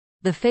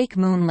The fake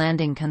moon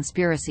landing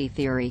conspiracy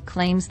theory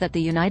claims that the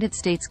United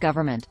States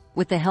government,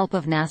 with the help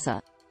of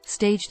NASA,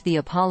 staged the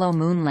Apollo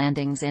moon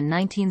landings in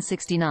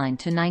 1969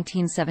 to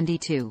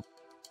 1972.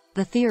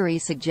 The theory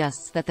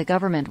suggests that the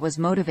government was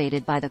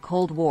motivated by the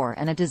Cold War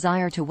and a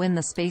desire to win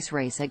the space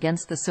race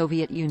against the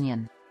Soviet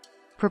Union.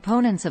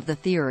 Proponents of the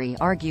theory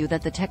argue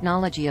that the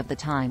technology of the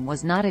time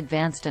was not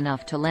advanced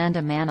enough to land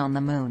a man on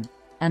the moon,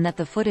 and that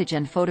the footage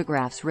and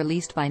photographs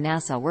released by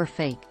NASA were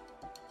fake.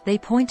 They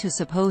point to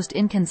supposed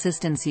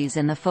inconsistencies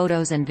in the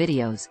photos and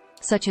videos,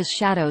 such as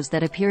shadows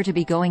that appear to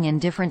be going in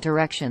different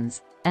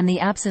directions, and the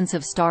absence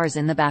of stars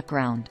in the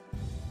background.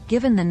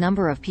 Given the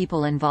number of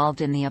people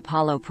involved in the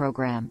Apollo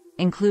program,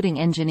 including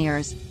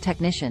engineers,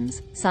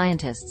 technicians,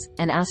 scientists,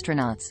 and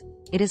astronauts,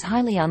 it is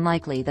highly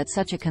unlikely that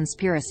such a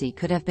conspiracy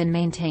could have been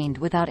maintained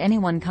without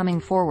anyone coming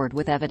forward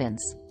with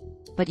evidence.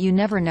 But you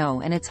never know,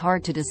 and it's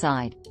hard to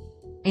decide.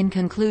 In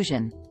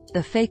conclusion,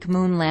 the fake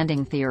moon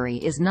landing theory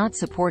is not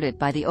supported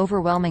by the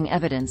overwhelming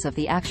evidence of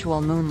the actual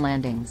moon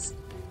landings.